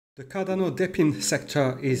The Cardano DePIN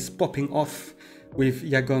sector is popping off, with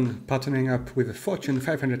Yagon partnering up with a Fortune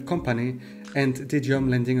 500 company and Digium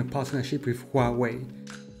landing a partnership with Huawei.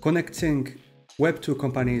 Connecting Web2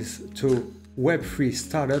 companies to Web3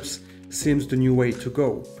 startups seems the new way to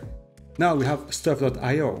go. Now we have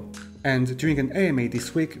Stuff.io, and during an AMA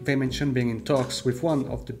this week they mentioned being in talks with one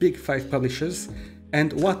of the big 5 publishers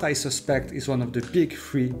and what I suspect is one of the big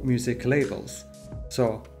 3 music labels.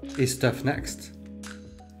 So, is Stuff next?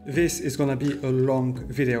 This is gonna be a long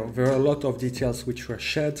video. There are a lot of details which were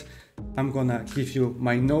shared. I'm gonna give you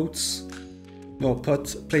my notes. No,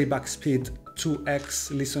 put playback speed 2x,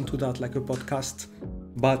 listen to that like a podcast,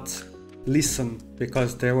 but listen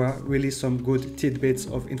because there were really some good tidbits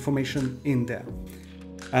of information in there.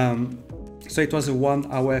 So it was a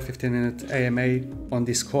 1 hour, 15-minute AMA on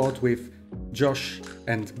Discord with Josh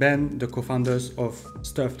and Ben, the co-founders of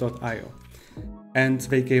Stuff.io. And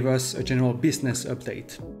they gave us a general business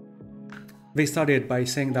update. They started by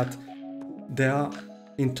saying that they are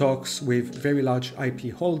in talks with very large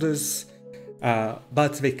IP holders,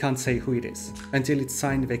 but they can't say who it is. Until it's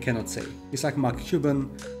signed, they cannot say. It's like Mark Cuban,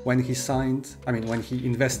 when he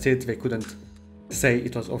invested, they couldn't say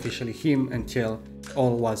it was officially him until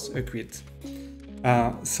all was agreed.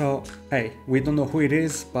 So, hey, we don't know who it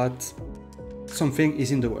is, but something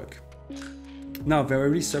is in the work. Now, they were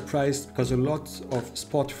really surprised because a lot of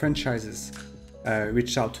sport franchises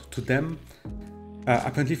reached out to them,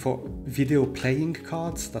 apparently for video playing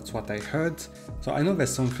cards. That's what I heard. So I know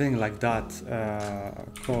there's something like that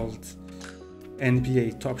called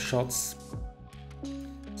NBA Top Shots.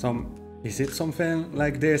 Is it something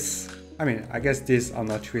like this? I mean, I guess these are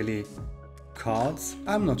not really cards.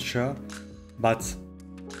 I'm not sure, but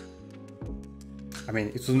I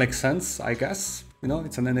mean, it would make sense, I guess. You know,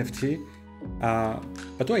 it's an NFT.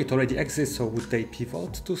 But wait, it already exists, so would they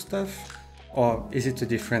pivot to Stuff? Or is it a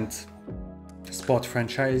different sport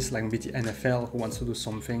franchise, like maybe the NFL, who wants to do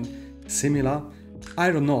something similar?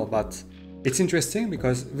 I don't know, but it's interesting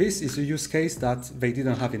because this is a use case that they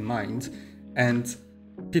didn't have in mind, and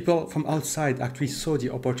people from outside actually saw the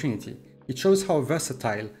opportunity. It shows how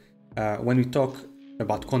versatile, when we talk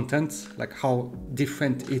about content, like how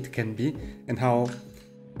different it can be, and how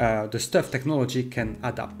the Stuff technology can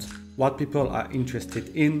adapt. What people are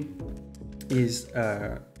interested in is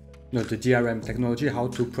the DRM technology, how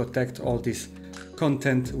to protect all this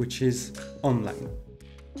content which is online.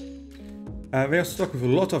 They also talk with a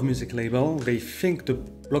lot of music labels. They think the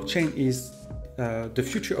blockchain is the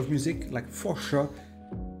future of music, like for sure,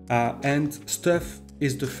 and Stuff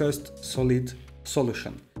is the first solid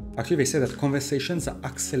solution. Actually, they say that conversations are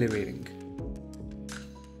accelerating.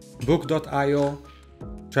 Book.io,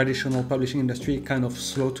 traditional publishing industry, kind of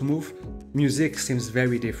slow to move. Music seems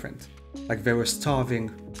very different, like they were starving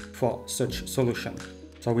for such solution.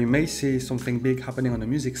 So we may see something big happening on the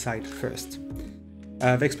music side first.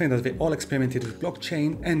 They explained that they all experimented with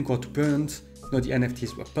blockchain and got burned. The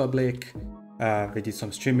NFTs were public. They did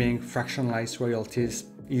some streaming, fractionalized royalties.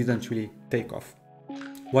 It didn't really take off.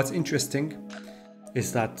 What's interesting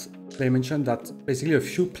is that they mentioned that basically a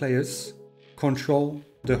few players control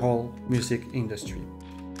the whole music industry.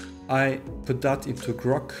 I put that into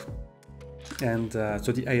Grok, and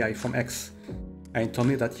so the AI from X, and it told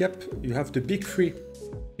me that yep, you have the big 3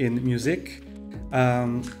 in music.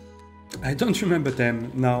 I don't remember them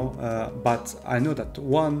now, but I know that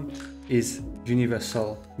one is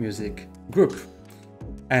Universal Music Group,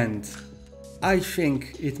 and I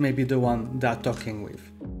think it may be the one they're talking with,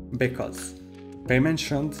 because they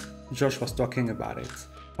mentioned, Josh was talking about it,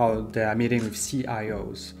 how they are meeting with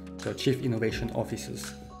CIOs, so Chief Innovation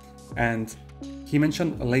Officers, and he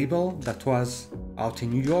mentioned a label that was out in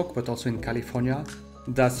New York but also in California.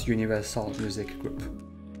 That's Universal Music Group.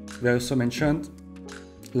 They also mentioned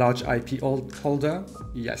large IP holder.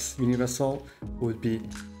 Yes, Universal would be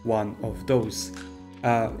one of those.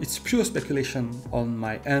 It's pure speculation on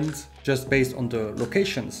my end, just based on the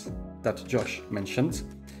locations that Josh mentioned.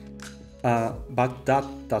 But that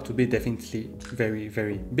would be definitely very,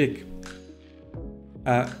 very big.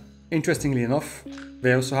 Interestingly enough,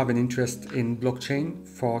 they also have an interest in blockchain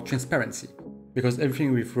for transparency, because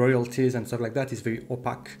everything with royalties and stuff like that is very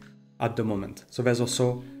opaque at the moment. So there's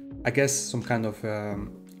also, I guess, some kind of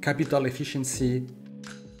capital efficiency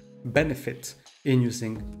benefit in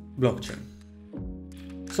using blockchain.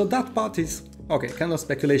 So that part is, okay, kind of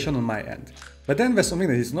speculation on my end. But then there's something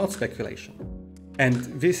that is not speculation. And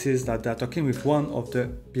this is that they're talking with one of the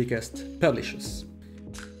biggest publishers.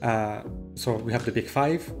 So we have the big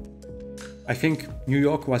 5. I think New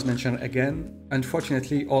York was mentioned again.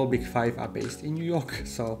 Unfortunately, all big 5 are based in New York,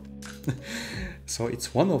 so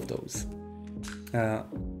it's one of those.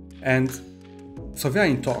 And so they're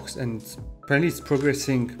in talks, and apparently it's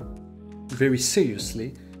progressing very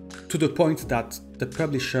seriously, to the point that the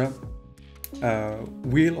publisher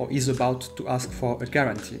will or is about to ask for a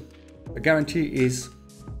guarantee. A guarantee is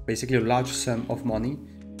basically a large sum of money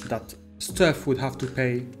that Stuff would have to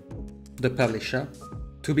pay the publisher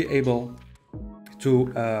to be able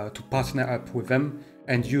to partner up with them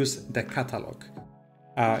and use their catalog.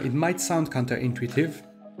 It might sound counterintuitive,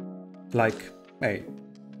 like, hey,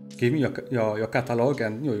 give me your catalog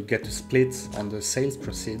and you get to split on the sales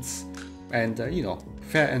proceeds, and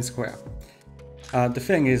fair and square. The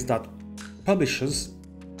thing is that publishers,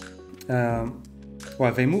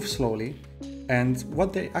 they move slowly, and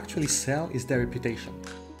what they actually sell is their reputation.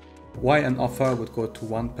 Why an offer would go to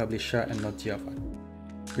one publisher and not the other?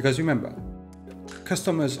 Because remember,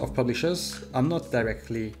 customers of publishers are not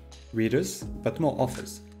directly readers, but more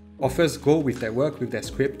authors. Authors go with their work, with their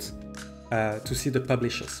script, to see the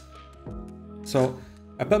publishers. So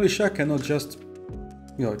a publisher cannot just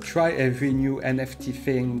try every new NFT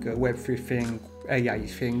thing, Web3 thing, AI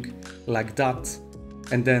thing like that,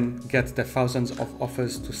 and then get the thousands of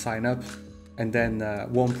authors to sign up, and then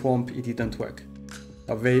womp, it didn't work.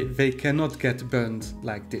 They cannot get burned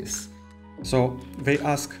like this. So they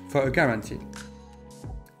ask for a guarantee.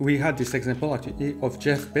 We had this example actually of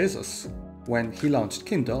Jeff Bezos. When he launched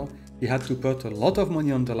Kindle, he had to put a lot of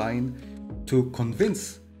money on the line to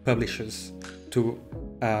convince publishers to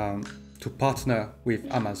partner with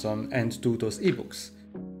Amazon and do those ebooks.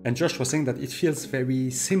 And Josh was saying that it feels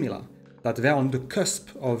very similar, that they're on the cusp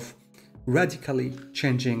of radically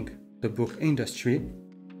changing the book industry,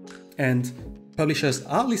 and publishers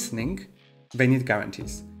are listening. They need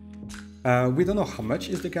guarantees. We don't know how much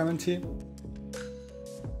is the guarantee.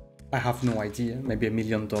 I have no idea, maybe $1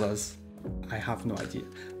 million. I have no idea.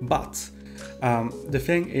 But the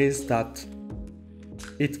thing is that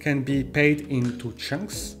it can be paid into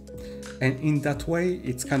chunks, and in that way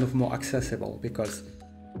it's kind of more accessible, because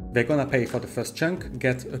they're gonna pay for the first chunk,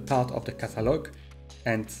 get a part of the catalog,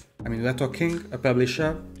 and I mean, we're talking a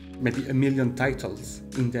publisher, maybe 1 million titles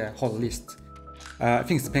in their whole list. I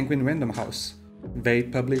think it's Penguin Random House. They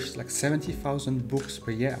publish like 70,000 books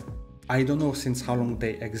per year. I don't know since how long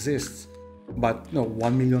they exist, but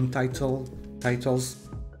 1 million titles,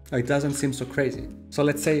 it doesn't seem so crazy. So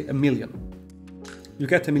let's say 1 million. You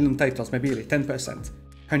get 1 million titles, maybe 10%,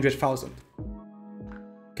 100,000.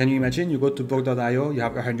 Can you imagine? You go to book.io, you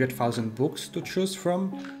have 100,000 books to choose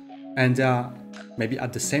from, and they are maybe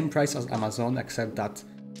at the same price as Amazon, except that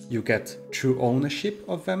you get true ownership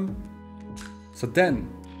of them. So then,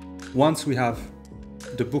 once we have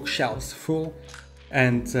the bookshelves full,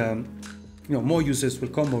 and more users will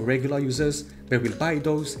come, more regular users, they will buy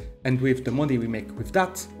those, and with the money we make with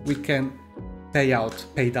that, we can pay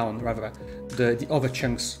down the other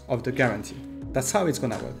chunks of the guarantee. That's how it's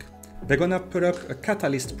gonna work. They're gonna put up a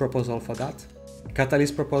catalyst proposal for that.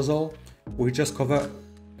 Catalyst proposal will just cover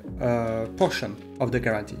a portion of the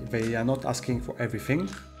guarantee. They are not asking for everything,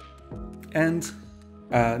 and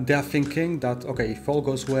they are thinking that, okay, if all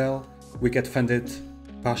goes well, we get funded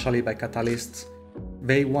partially by Catalyst,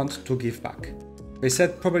 they want to give back. They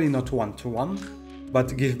said probably not one-to-one,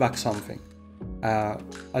 but give back something.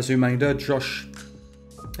 As a reminder, Josh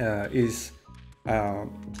is,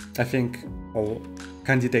 I think, or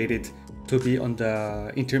candidated to be on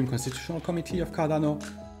the interim constitutional committee of Cardano,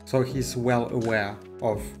 so he's well aware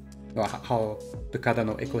of how the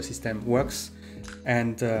Cardano ecosystem works.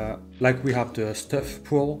 And like we have the Stuff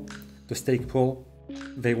pool, the stake pool,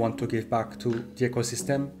 they want to give back to the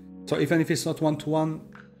ecosystem. So even if it's not one-to-one,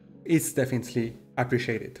 it's definitely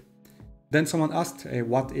appreciated. Then someone asked, hey,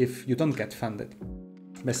 what if you don't get funded?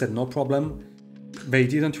 They said no problem. They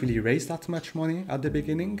didn't really raise that much money at the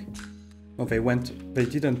beginning. No, they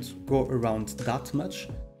didn't go around that much.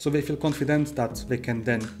 So they feel confident that they can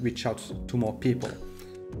then reach out to more people.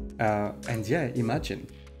 And yeah, imagine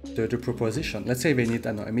the proposition. Let's say they need,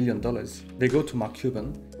 $1 million. They go to Mark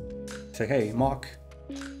Cuban, say, hey, Mark,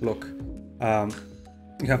 look,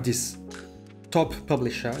 you have this top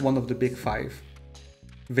publisher, one of the big 5.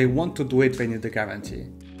 They want to do it, they need the guarantee.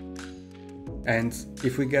 And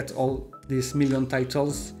if we get all these million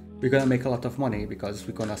titles, we're gonna make a lot of money because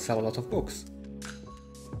we're gonna sell a lot of books.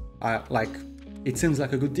 It seems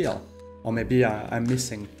like a good deal. Or maybe I'm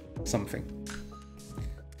missing something.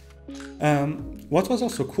 What was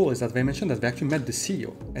also cool is that they mentioned that they actually met the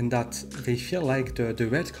CEO, and that they feel like the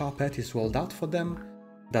red carpet is rolled out for them,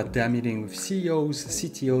 that they are meeting with CEOs,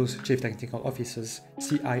 CTOs, Chief Technical Officers,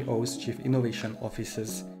 CIOs, Chief Innovation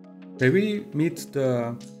Officers. They really meet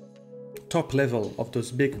the top level of those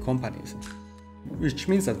big companies. which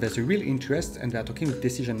means that there's a real interest and they're talking with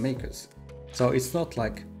decision makers. So it's not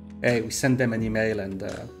like, hey, we send them an email and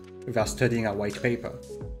they're studying our white paper.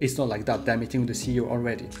 It's not like that. They're meeting with the CEO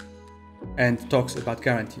already and talks about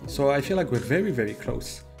guarantee. So I feel like we're very, very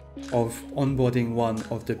close of onboarding one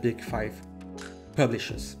of the big 5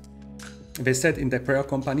 publishers. They said in their prior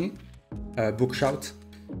company, Bookshout,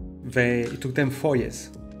 it took them 4 years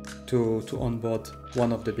to onboard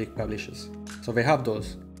one of the big publishers. So they have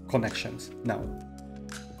those connections now.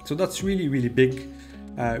 So that's really, really big.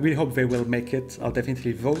 Really hope they will make it. I'll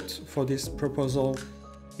definitely vote for this proposal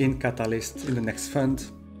in Catalyst in the next fund,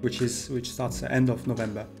 which starts at end of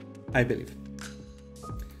November, I believe.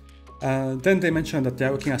 Then they mentioned that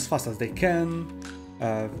they're working as fast as they can.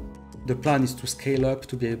 The plan is to scale up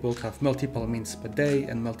to be able to have multiple mints per day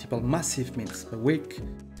and multiple massive mints per week.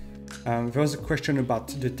 There was a question about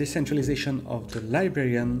the decentralization of the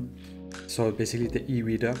librarian, so basically the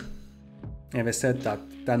e-reader. And they said that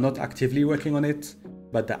they're not actively working on it,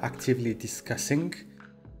 but they're actively discussing.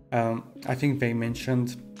 I think they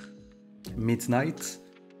mentioned Midnight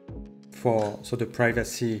so the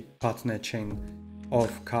privacy partner chain of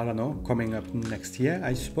Cardano coming up next year,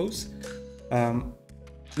 I suppose.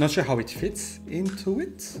 Not sure how it fits into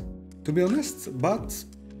it, to be honest, but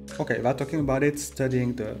okay, we're talking about it,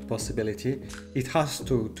 studying the possibility. It has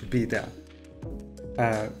to be there.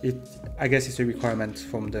 I guess it's a requirement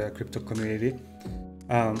from the crypto community,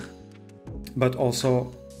 but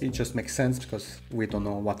also it just makes sense because we don't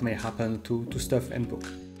know what may happen to stuff and book.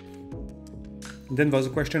 Then there was a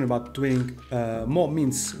question about doing more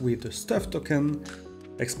mints with the Stuff token.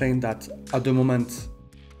 Explained that at the moment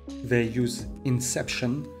they use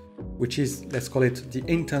Inception, which is, let's call it, the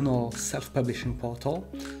internal self-publishing portal,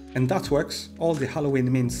 and that works. All the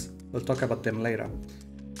Halloween mints, we'll talk about them later,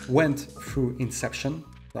 went through Inception.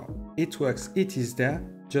 So it works, it is there,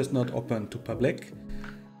 just not open to public.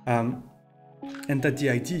 And that the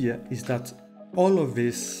idea is that all of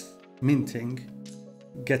this minting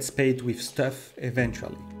gets paid with Stuff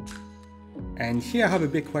eventually. And here I have a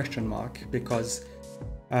big question mark because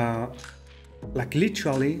like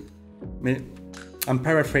literally, I'm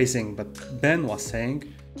paraphrasing, but Ben was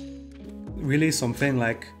saying really something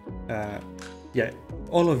like,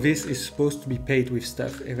 all of this is supposed to be paid with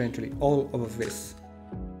Stuff eventually, all of this,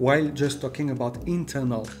 while just talking about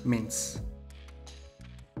internal mints.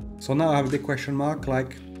 So now I have the question mark,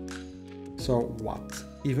 like, so what?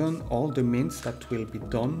 Even all the mints that will be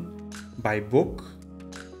done by book,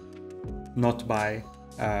 not by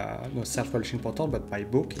no self-publishing portal, but by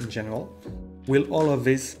book in general, will all of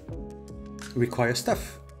this require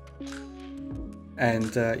Stuff?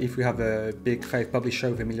 And if we have a big 5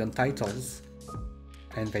 publisher with 1 million titles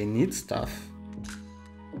and they need Stuff,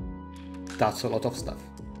 that's a lot of stuff.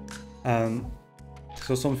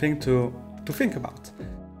 So something to think about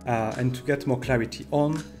and to get more clarity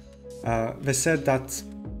on. They said that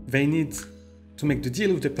they need to make the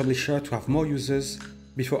deal with the publisher to have more users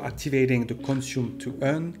before activating the Consume to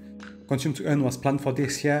Earn. Consume to Earn was planned for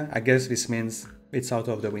this year. I guess this means it's out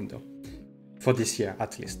of the window for this year,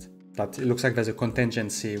 at least. That it looks like there's a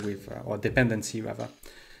contingency with, or dependency rather,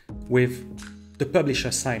 with the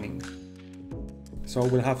publisher signing. So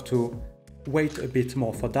we'll have to wait a bit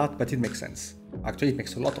more for that, but it makes sense. Actually, it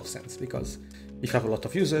makes a lot of sense because if you have a lot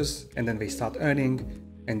of users and then they start earning,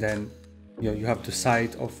 and then you have the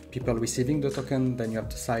side of people receiving the token, then you have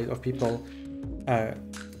the side of people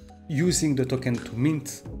using the token to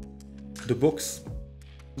mint the books,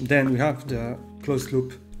 then we have the closed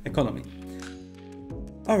loop economy.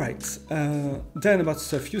 All right, then about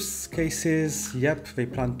Stuff use cases. Yep, they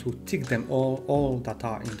plan to tick them all that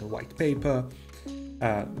are in the white paper.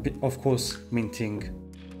 Of course, minting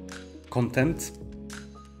content,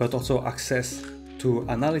 but also access to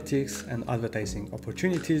analytics and advertising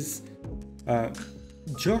opportunities.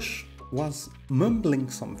 Josh was mumbling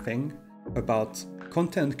something about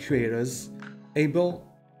content creators able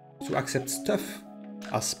to accept Stuff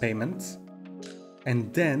as payment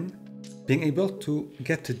and then being able to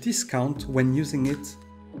get a discount when using it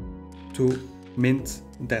to mint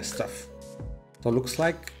their stuff. So it looks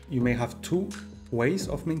like you may have 2 ways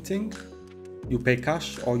of minting. You pay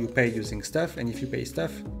cash or you pay using Stuff, and if you pay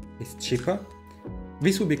Stuff, it's cheaper.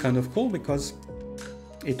 This would be kind of cool because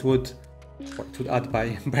it would add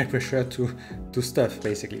by pressure to Stuff,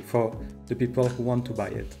 basically, for the people who want to buy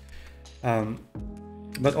it.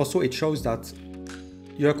 But also it shows that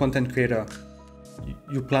you're a content creator,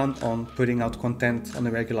 you plan on putting out content on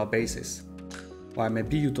a regular basis. Or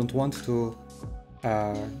maybe you don't want to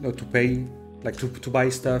pay, like to buy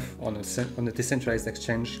stuff on a decentralized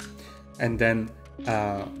exchange and then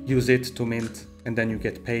use it to mint, and then you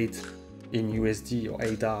get paid in USD or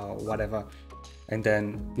ADA or whatever, and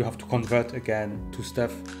then you have to convert again to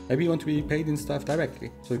stuff. Maybe you want to be paid in stuff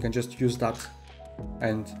directly, so you can just use that,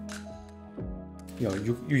 and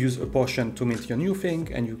you use a portion to mint your new thing,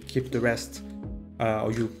 and you keep the rest,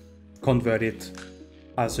 or you convert it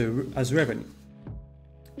as revenue.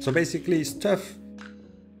 So basically, stuff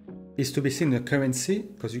is to be seen in a currency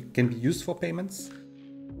because it can be used for payments,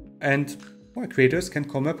 and creators can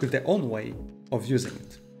come up with their own way of using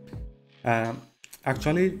it.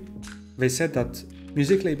 Actually, they said that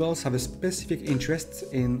music labels have a specific interest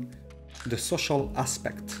in the social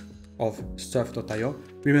aspect of stuff.io.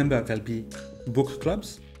 Remember, there'll be book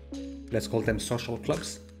clubs, let's call them social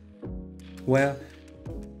clubs, where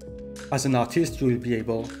as an artist you will be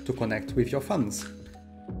able to connect with your fans.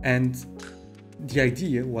 And the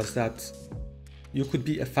idea was that you could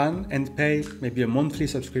be a fan and pay maybe a monthly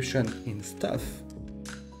subscription in stuff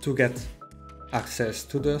to get access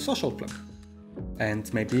to the social club.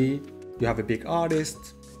 And maybe you have a big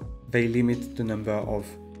artist, they limit the number of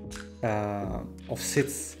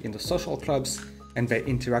seats in the social clubs, and they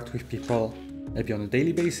interact with people maybe on a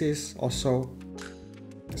daily basis, also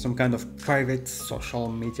some kind of private social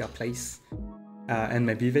media place. And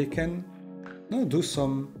maybe they can do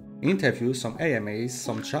some interviews, some AMAs,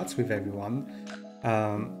 some chats with everyone,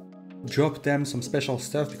 drop them some special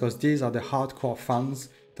stuff because these are the hardcore fans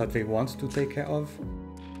that they want to take care of.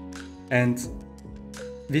 And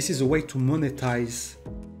this is a way to monetize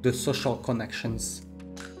the social connections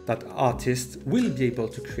that artists will be able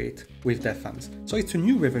to create with their fans. So it's a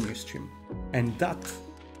new revenue stream, and that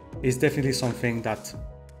is definitely something that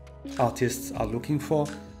artists are looking for.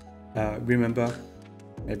 Remember,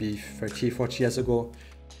 maybe 30-40 years ago,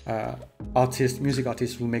 music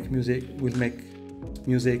artists will make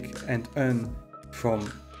music and earn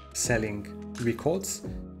from selling records,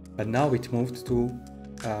 but now it moved to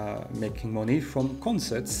making money from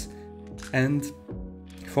concerts and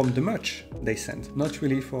from the merch they send, not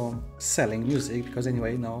really for selling music, because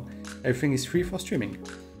anyway now everything is free for streaming.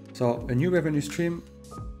 So a new revenue stream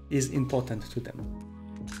is important to them.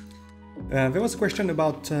 There was a question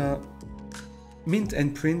about mint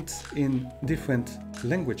and print in different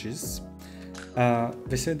languages.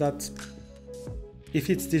 They said that if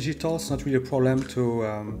it's digital, it's not really a problem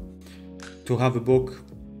to have a book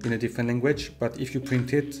in a different language, but if you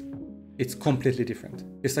print it, it's completely different.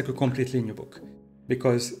 It's like a completely new book,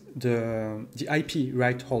 because the IP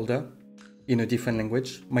right holder in a different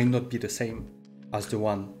language might not be the same as the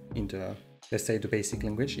one in the, let's say, the basic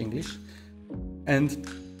language, English. And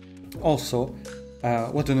also,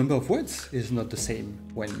 the number of words is not the same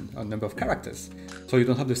when a number of characters. So you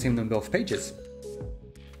don't have the same number of pages.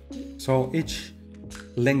 So each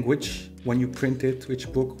language, when you print it,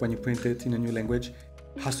 each book, when you print it in a new language,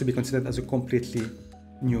 has to be considered as a completely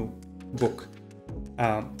new book.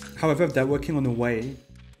 However, they're working on a way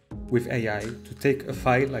with AI to take a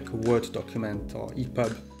file like a Word document or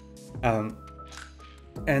EPUB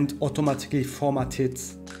and automatically format it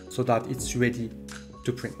so that it's ready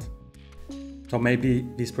to print. So maybe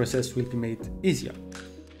this process will be made easier.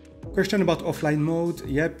 Question about offline mode.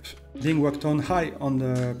 Yep, being worked on, high on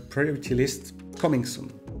the priority list, coming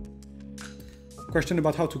soon. Question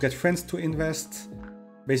about how to get friends to invest.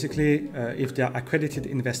 Basically, if they are accredited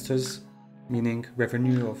investors, meaning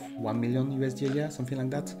revenue of 1 million USD a year, something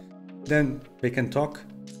like that, then they can talk.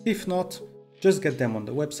 If not, just get them on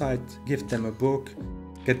the website, give them a book,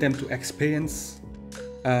 get them to experience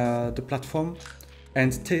the platform,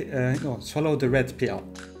 and swallow the red pill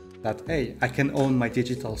that, hey, I can own my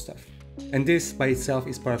digital stuff. And this by itself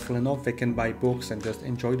is powerful enough. They can buy books and just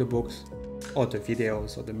enjoy the books or the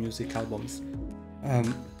videos or the music albums.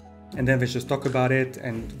 And then they just talk about it,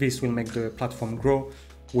 and this will make the platform grow,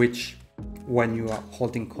 which when you are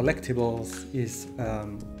holding collectibles is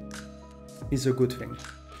a good thing.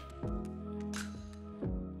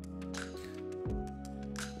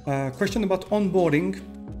 Question about onboarding.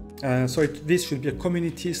 This should be a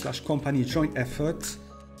community/company joint effort.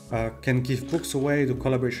 Can give books away, do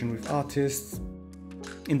collaboration with artists.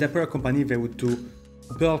 In the per company, they would do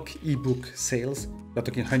bulk ebook sales. We're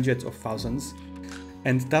talking hundreds of thousands.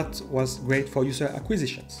 And that was great for user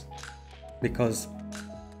acquisitions, because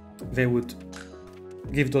they would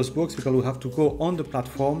give those books, people will have to go on the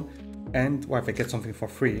platform and they get something for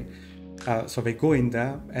free. So they go in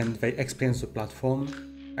there and they experience the platform,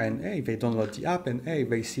 and hey, they download the app, and hey,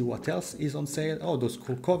 they see what else is on sale. Oh, those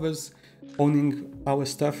cool covers, owning our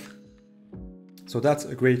stuff. So that's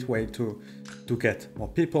a great way to get more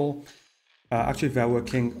people. Actually, they are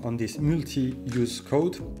working on this multi-use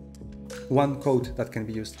code, one code that can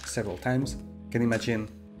be used several times. You can imagine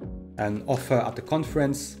an offer at the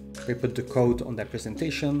conference. They put the code on their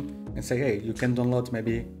presentation and say, hey, you can download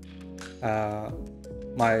maybe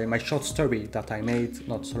my short story that I made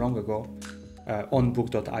not so long ago on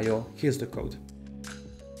book.io. Here's the code.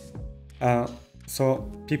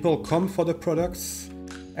 So people come for the products,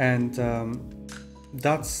 and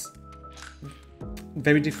that's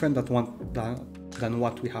very different than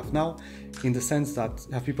what we have now, in the sense that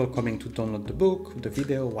you have people coming to download the book, the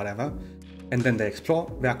video, whatever, and then they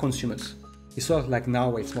explore. They are consumers. It's not like now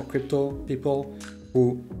where it's more crypto people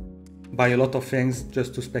who buy a lot of things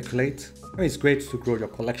just to speculate. I mean, it's great to grow your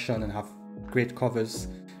collection and have great covers,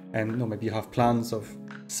 and maybe you have plans of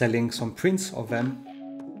selling some prints of them.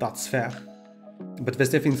 That's fair. But there's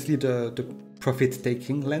definitely the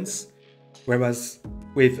profit-taking lens, whereas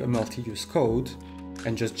with a multi-use code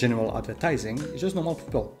and just general advertising, it's just normal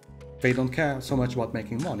people. They don't care so much about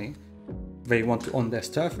making money. They want to own their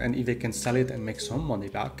stuff, and if they can sell it and make some money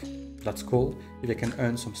back, that's cool. If they can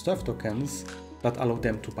earn some stuff tokens that allow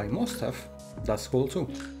them to buy more stuff, that's cool too.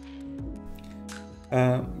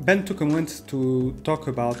 Ben took a moment to talk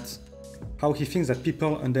about how he thinks that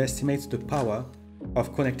people underestimate the power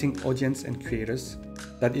of connecting audience and creators,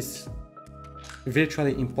 that it's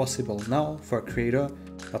virtually impossible now for a creator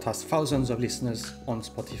that has thousands of listeners on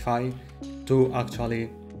Spotify to actually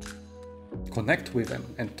connect with them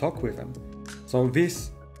and talk with them. So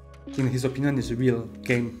this, in his opinion, is a real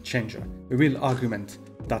game changer, a real argument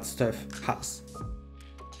that stuff has.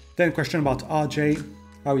 Then question about RJ,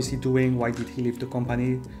 how is he doing? Why did he leave the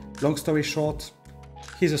company? Long story short,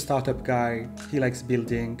 he's a startup guy. He likes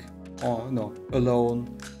building,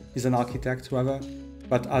 alone. He's an architect, rather.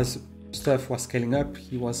 But as stuff was scaling up,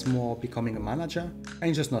 he was more becoming a manager, and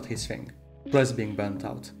it's just not his thing. Plus being burnt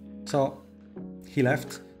out. So he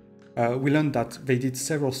left. We learned that they did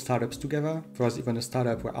several startups together. There was even a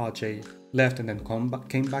startup where RJ left and then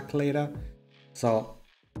came back later. So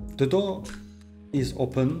the door is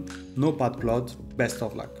open, no bad blood, best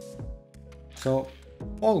of luck. So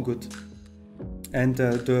all good. And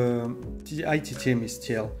the IT team is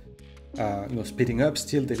still speeding up,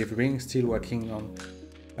 still delivering, still working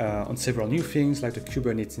on several new things like the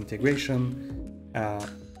Kubernetes integration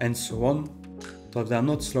and so on. So they're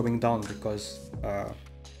not slowing down because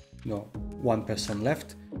one person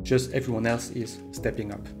left, just everyone else is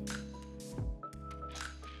stepping up.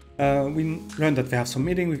 We learned that they have some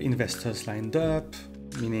meeting with investors lined up,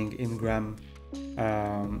 meaning Ingram.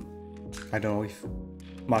 I don't know if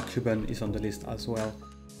Mark Cuban is on the list as well,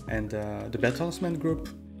 and the Bertelsmann Group.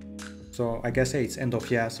 So I guess it's end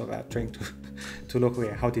of year, so we're trying to look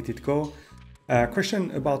how did it go.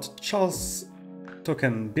 Question about Charles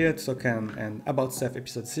token, Beard token, and About Stuff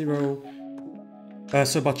episode 0.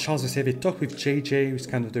 So about Charles, they say they talked with JJ, who's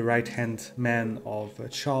kind of the right-hand man of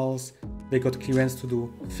Charles. They got clearance to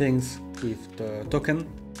do things with the token.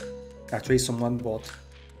 Actually, someone bought,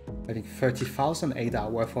 I think, 30,000 ADA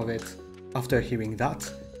worth of it after hearing that.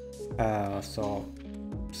 So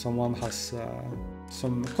someone has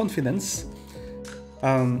some confidence.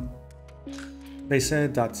 They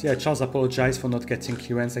said that, Charles apologized for not getting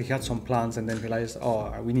clearance. Like, he had some plans and then realized,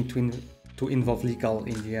 we need to involve legal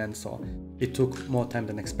in the end, so it took more time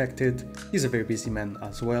than expected. He's a very busy man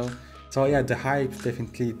as well. So the hype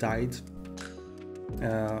definitely died.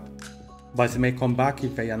 But it may come back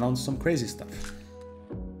if they announce some crazy stuff.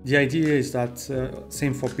 The idea is that,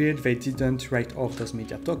 same for Beard, they didn't write off those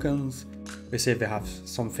media tokens. They say they have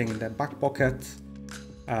something in their back pocket.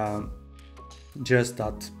 Just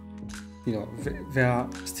that, they are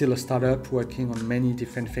still a startup working on many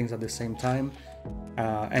different things at the same time.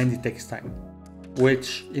 And it takes time,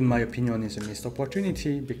 which in my opinion is a missed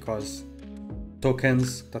opportunity, because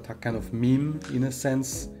tokens that are kind of meme in a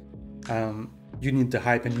sense, you need the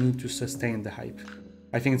hype and you need to sustain the hype.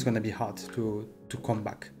 I think it's going to be hard to come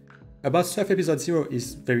back. About Stuff episode 0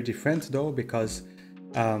 is very different though, because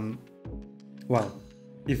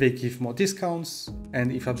if they give more discounts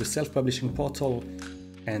and if you have the self-publishing portal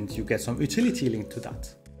and you get some utility linked to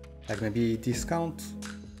that, like maybe discount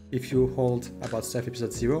if you hold About Stuff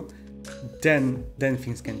episode 0, then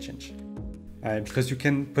things can change. Because you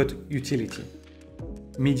can put utility.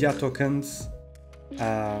 Media tokens,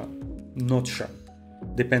 not sure.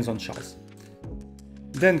 Depends on Charles.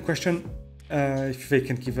 Then question if they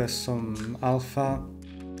can give us some alpha.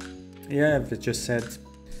 They just said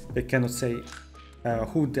they cannot say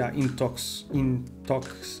who they are in talks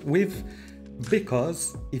with,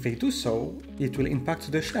 because if they do so, it will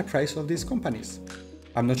impact the share price of these companies.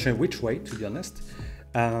 I'm not sure which way, to be honest,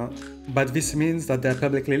 but this means that they're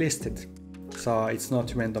publicly listed. So it's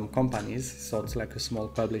not random companies, so it's like a small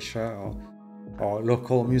publisher or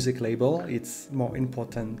local music label. It's more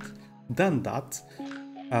important done that.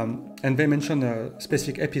 And they mentioned a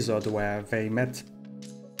specific episode where they met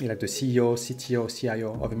like the CEO, CTO,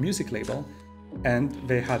 CIO of a music label, and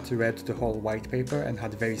they had read the whole white paper and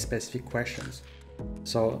had very specific questions.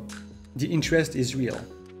 So the interest is real.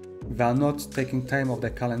 They are not taking time off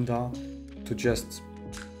their calendar to just,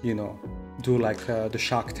 do like the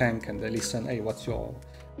Shark Tank and they listen, hey, what's your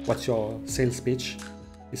sales pitch?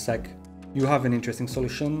 It's like, you have an interesting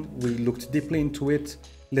solution, we looked deeply into it,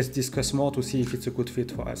 let's discuss more to see if it's a good fit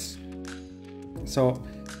for us. So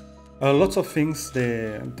lots of things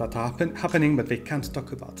that are happening, but they can't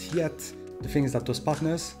talk about yet. The thing is that those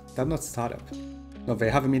partners, they're not startup. No, they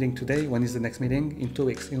have a meeting today. When is the next meeting? In 2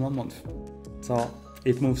 weeks, in 1 month. So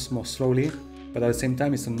it moves more slowly, but at the same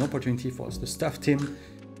time, it's an opportunity for us, the staff team,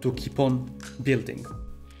 to keep on building.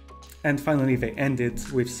 And finally, they ended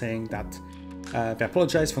with saying that they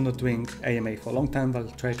apologize for not doing AMA for a long time. They'll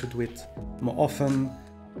try to do it more often.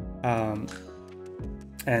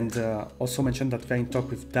 And also mentioned that they're in talk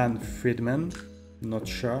with Dan Friedman, not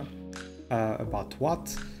sure about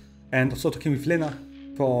what. And also talking with Lena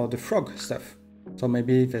for the Frog stuff. So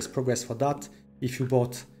maybe there's progress for that. If you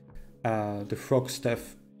bought the Frog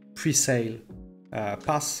stuff pre-sale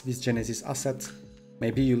pass with Genesis asset,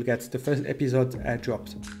 maybe you'll get the first episode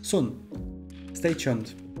airdropped soon. Stay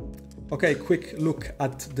tuned. Okay, quick look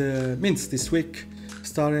at the mints this week.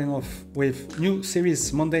 Starting off with new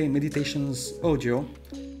series Monday Meditations audio.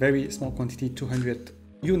 Very small quantity, 200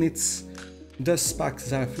 units. The Spark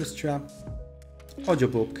Zarathustra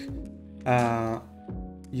audiobook.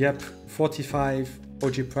 45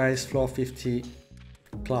 OG price, floor 50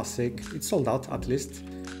 classic. It sold out at least.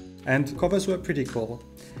 And covers were pretty cool.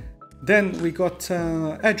 Then we got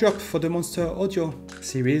airdrop for the Monster audio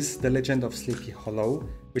series, The Legend of Sleepy Hollow,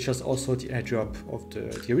 which was also the airdrop of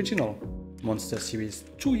the original Monster series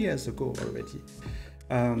 2 years ago already.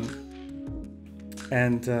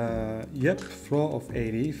 Floor of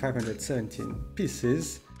 80, 517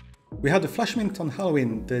 pieces. We had a flash mint on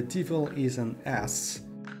Halloween, The Devil is an Ass.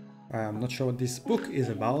 I'm not sure what this book is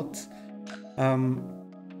about.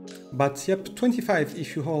 25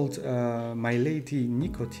 if you hold My Lady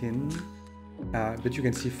Nicotine. But you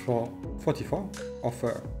can see floor 44,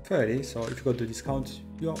 offer 30, so if you got the discount,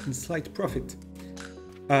 you're in slight profit.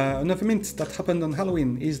 Another mint that happened on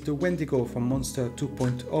Halloween is the Wendigo from Monster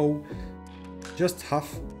 2.0, just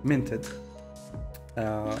half minted,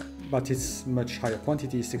 but it's much higher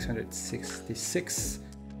quantity, 666.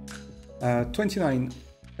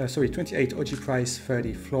 28 OG price,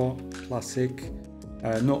 30 floor, classic.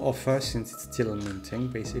 No offer since it's still minting,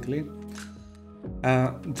 basically.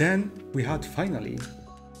 Then we had finally,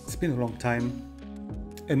 it's been a long time,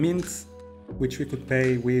 a mint which we could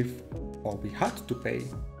pay with, or we had to pay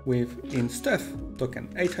with, in Stuff token,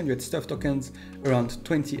 800 Stuff tokens, around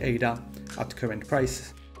 20 ADA at current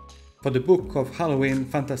price. For the Book of Halloween,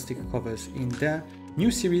 fantastic covers in there. New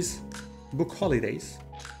series, Book Holidays.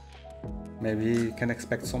 Maybe you can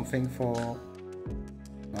expect something for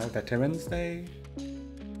Veterans Day,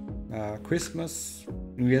 Christmas,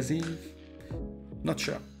 New Year's Eve, not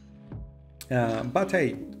sure. But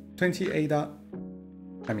hey, 20 ADA,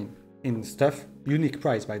 in Stuff, unique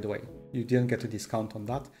price by the way, you didn't get a discount on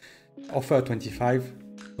that. Offer 25,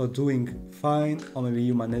 so doing fine, or maybe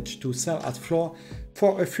you managed to sell at floor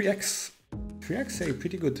for a 3x. 3x, hey,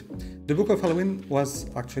 pretty good. The Book of Halloween was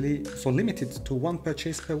actually so limited to 1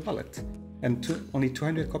 purchase per wallet, and only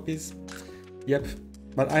 200 copies. Yep,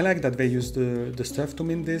 but I like that they use the Stuff to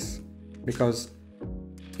mint this, because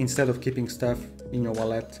instead of keeping stuff in your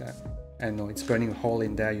wallet and it's burning a hole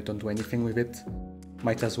in there, you don't do anything with it,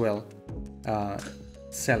 might as well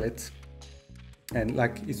sell it. And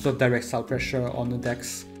it's not direct sell pressure on the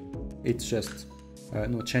DEX, it's just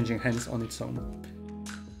changing hands on its own.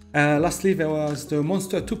 Lastly, there was the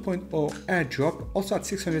Monster 2.0 airdrop, also at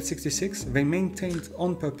 666. They maintained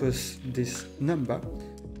on purpose this number,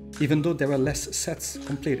 even though there were less sets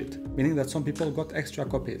completed, meaning that some people got extra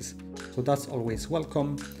copies. So that's always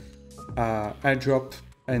welcome. Airdrop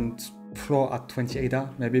and floor at 20 ADA,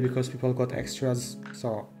 maybe because people got extras,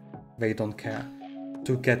 so they don't care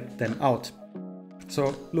to get them out.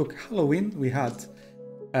 So look, Halloween, we had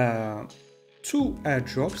 2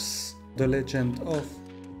 airdrops, The Legend of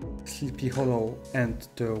Sleepy Hollow and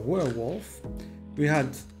The Werewolf. We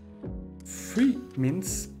had 3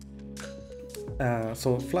 mints,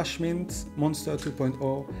 so Flash Mint, Monster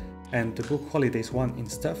 2.0 and the Book Holidays 1 in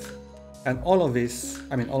Stuff. And all of these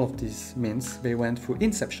mints, they went through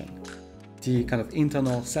Inception, the kind of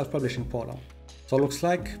internal self-publishing portal. So looks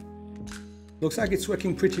like it's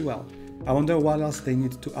working pretty well. I wonder what else they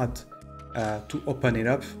need to add to open it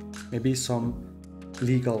up. Maybe some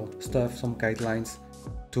legal stuff, some guidelines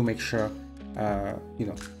to make sure,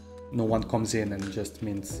 no one comes in and just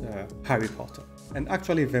mints Harry Potter. And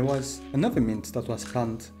actually there was another mint that was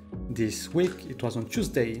planned this week. It was on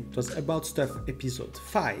Tuesday. It was About Stuff episode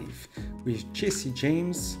 5 with Jesse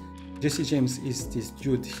James. Jesse James is this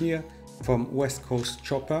dude here from West Coast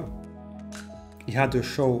Chopper. He had a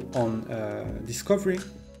show on Discovery.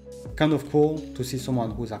 Kind of cool to see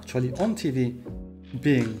someone who's actually on TV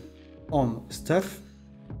being on stuff.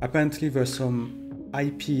 Apparently there's some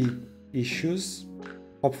IP issues.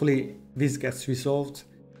 Hopefully this gets resolved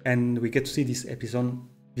and we get to see this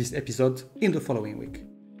episode in the following week.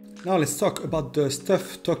 Now let's talk about the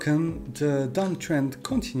Stuff token. The downtrend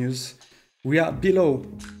continues. We are below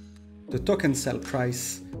the token sell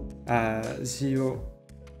price,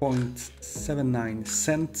 0.79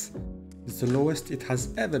 cents. It's the lowest it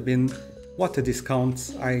has ever been. What a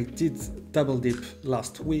discount. I did double dip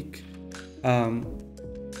last week. No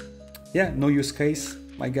use case.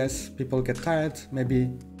 I guess people get tired,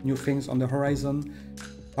 maybe new things on the horizon.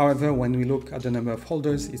 However, when we look at the number of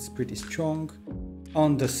holders, it's pretty strong.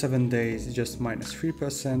 On the 7 days, it's just minus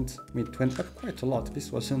 3%. It went up quite a lot.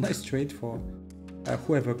 This was a nice trade for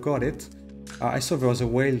whoever got it. I saw there was a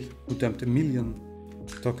whale who dumped 1 million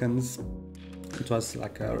tokens. It was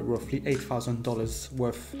like roughly $8,000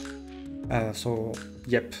 worth. So,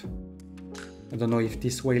 yep. I don't know if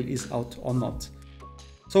this whale is out or not.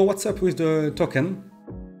 So what's up with the token?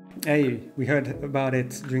 Hey, we heard about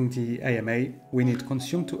it during the AMA. We need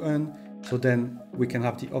consume to earn, so then we can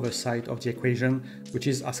have the other side of the equation, which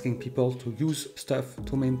is asking people to use stuff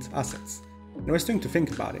to mint assets. And I was trying to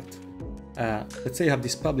think about it. Let's say you have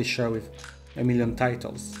this publisher with 1 million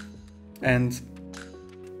titles, and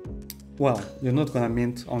well, you're not gonna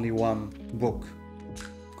mint only one book.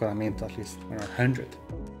 You're gonna mint at least 100.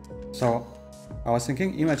 So I was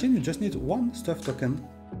thinking, imagine you just need one stuff token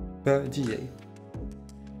per DA.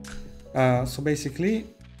 So basically,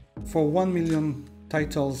 for 1 million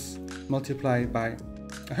titles multiplied by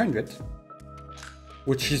 100,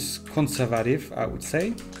 which is conservative, I would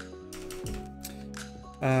say.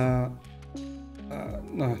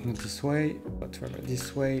 No, not this way, but rather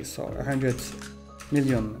this way. So 100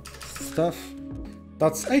 million stuff.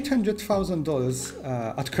 That's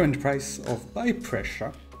 $800,000 at current price of buy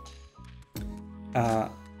pressure.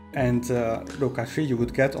 Look, actually you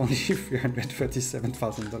would get only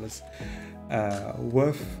 $337,000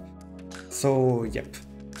 worth. So yep,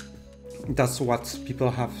 that's what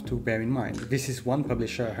people have to bear in mind. This is one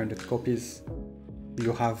publisher, 100 copies.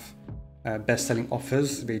 You have best-selling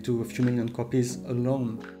authors, they do a few million copies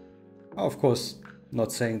alone. Of course,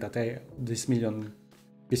 not saying that these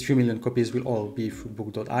few million copies will all be through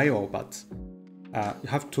book.io, but you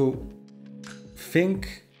have to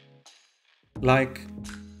think like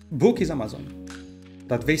Book is Amazon,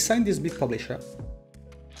 that they signed this big publisher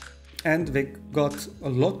and they got a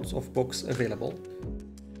lot of books available,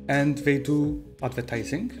 and they do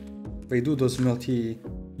advertising, they do those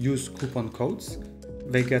multi-use coupon codes,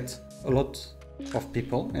 they get a lot of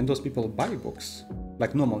people, and those people buy books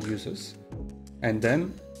like normal users, and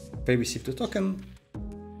then they receive the token,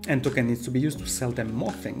 and token needs to be used to sell them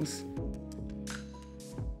more things.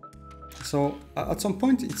 So at some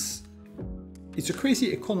point it's a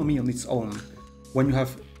crazy economy on its own when you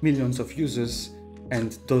have millions of users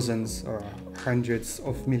and dozens or hundreds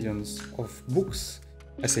of millions of books.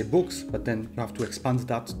 I say books, but then you have to expand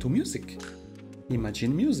that to music.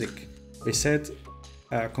 Imagine music. They said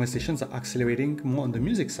conversations are accelerating more on the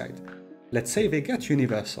music side. Let's say they get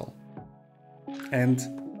Universal. And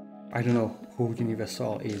I don't know who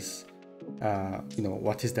Universal is,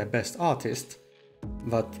 what is their best artist,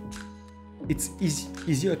 but it's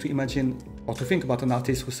easier to imagine or to think about an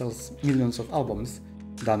artist who sells millions of albums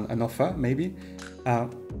than an author, maybe.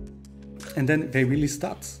 And then they release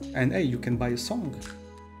that, and hey, you can buy a song.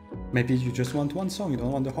 Maybe you just want one song, you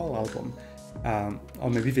don't want the whole album. Or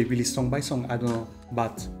maybe they release song by song, I don't know.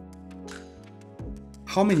 But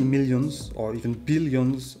how many millions or even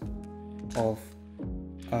billions of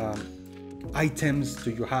items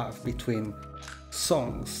do you have between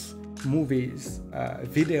songs, movies,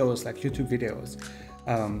 videos like YouTube videos,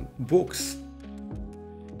 books?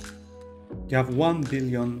 You have 1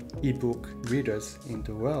 billion ebook readers in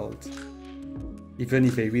the world. Even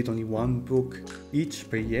if they read only one book each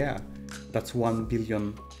per year, that's 1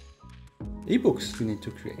 billion ebooks you need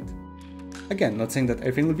to create. Again, not saying that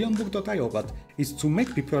everything will be on book.io, but it's to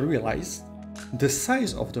make people realize the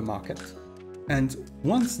size of the market. And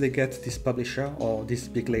once they get this publisher or this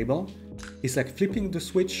big label, it's like flipping the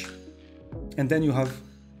switch, and then you have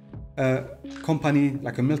a company,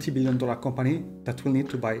 like a multi-billion-dollar company, that will need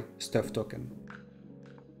to buy Stuff token.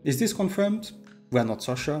 Is this confirmed? We're not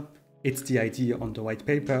so sure. It's the idea on the white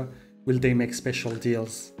paper. Will they make special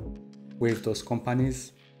deals with those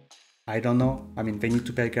companies? I don't know. I mean, they need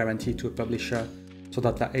to pay a guarantee to a publisher so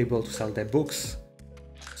that they're able to sell their books.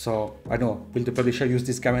 So I don't know, will the publisher use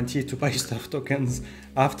this guarantee to buy stuff tokens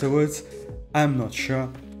afterwards? I'm not sure.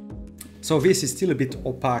 So this is still a bit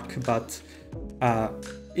opaque, but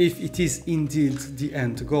if it is indeed the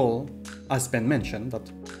end goal, as Ben mentioned, that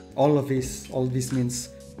all these means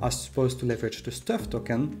are supposed to leverage the Stuff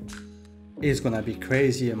token, is gonna be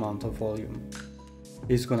crazy amount of volume.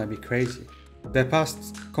 It's gonna be crazy. Their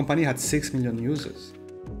past company had 6 million users.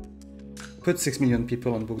 Put 6 million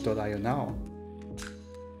people on Book.io now.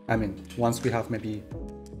 I mean, once we have maybe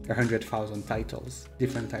 100,000 titles,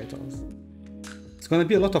 different titles, it's going to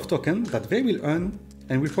be a lot of token that they will earn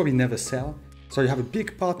and will probably never sell. So you have a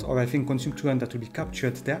big part of, I think, consume to earn that will be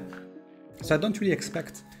captured there. So I don't really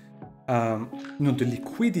expect, the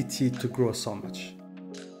liquidity to grow so much.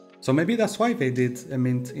 So maybe that's why they did a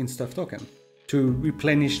mint in Stuff token, to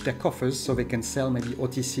replenish their coffers so they can sell maybe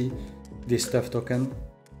OTC this Stuff token.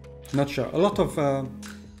 Not sure. A lot of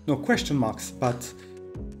question marks, but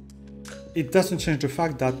it doesn't change the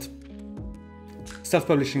fact that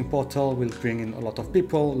self-publishing portal will bring in a lot of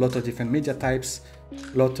people, a lot of different media types,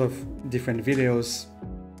 a lot of different videos,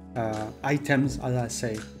 items, as I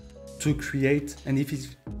say, to create. And if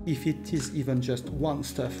it is even just one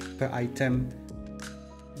stuff per item,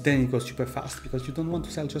 then it goes super fast because you don't want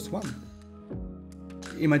to sell just one.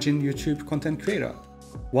 Imagine YouTube content creator,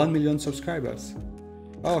 1 million subscribers.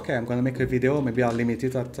 Oh, okay, I'm gonna make a video, maybe I'll limit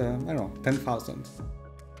it at, 10,000.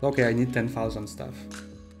 Okay, I need 10,000 stuff.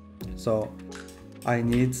 So I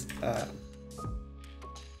need, I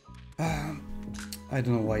don't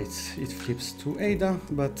know why it flips to ADA,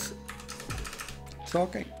 but it's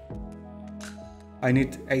okay. I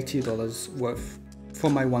need $80 worth for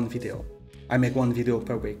my one video. I make one video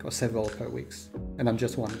per week or several per week, and I'm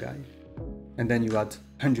just one guy. And then you add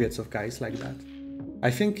hundreds of guys like that.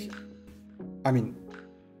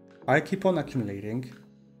 I keep on accumulating.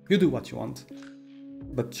 You do what you want.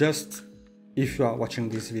 But just if you are watching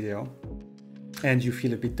this video and you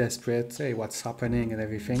feel a bit desperate, hey, what's happening and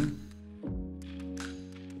everything,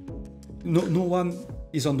 no one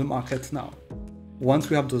is on the market now. Once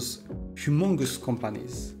we have those humongous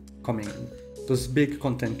companies coming in, those big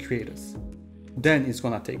content creators, then it's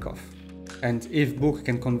gonna take off. And if Book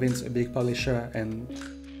can convince a big publisher and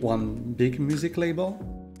one big music label,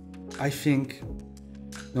 I think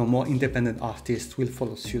more independent artists will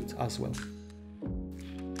follow suit as well.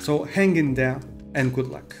 So hang in there and good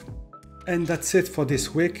luck. And that's it for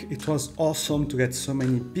this week. It was awesome to get so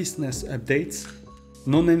many business updates.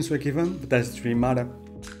 No names were given, but that doesn't really matter.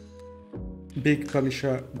 Big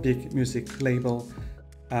publisher, big music label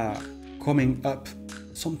coming up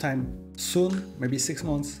sometime soon, maybe 6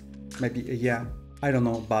 months, maybe a year, I don't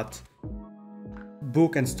know, but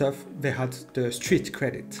Book and Stuff, they had the street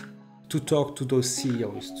credit to talk to those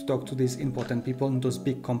CEOs, to talk to these important people in those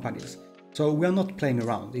big companies. So we're not playing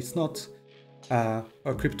around. It's not a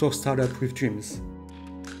crypto startup with dreams.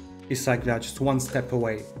 It's like they're just one step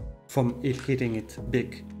away from it hitting it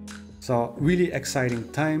big. So really exciting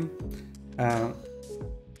time.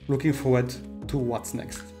 Looking forward to what's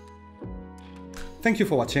next. Thank you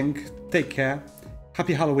for watching. Take care.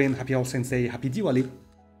 Happy Halloween, happy All Saints Day, happy Diwali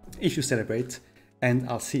if you celebrate, and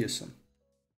I'll see you soon.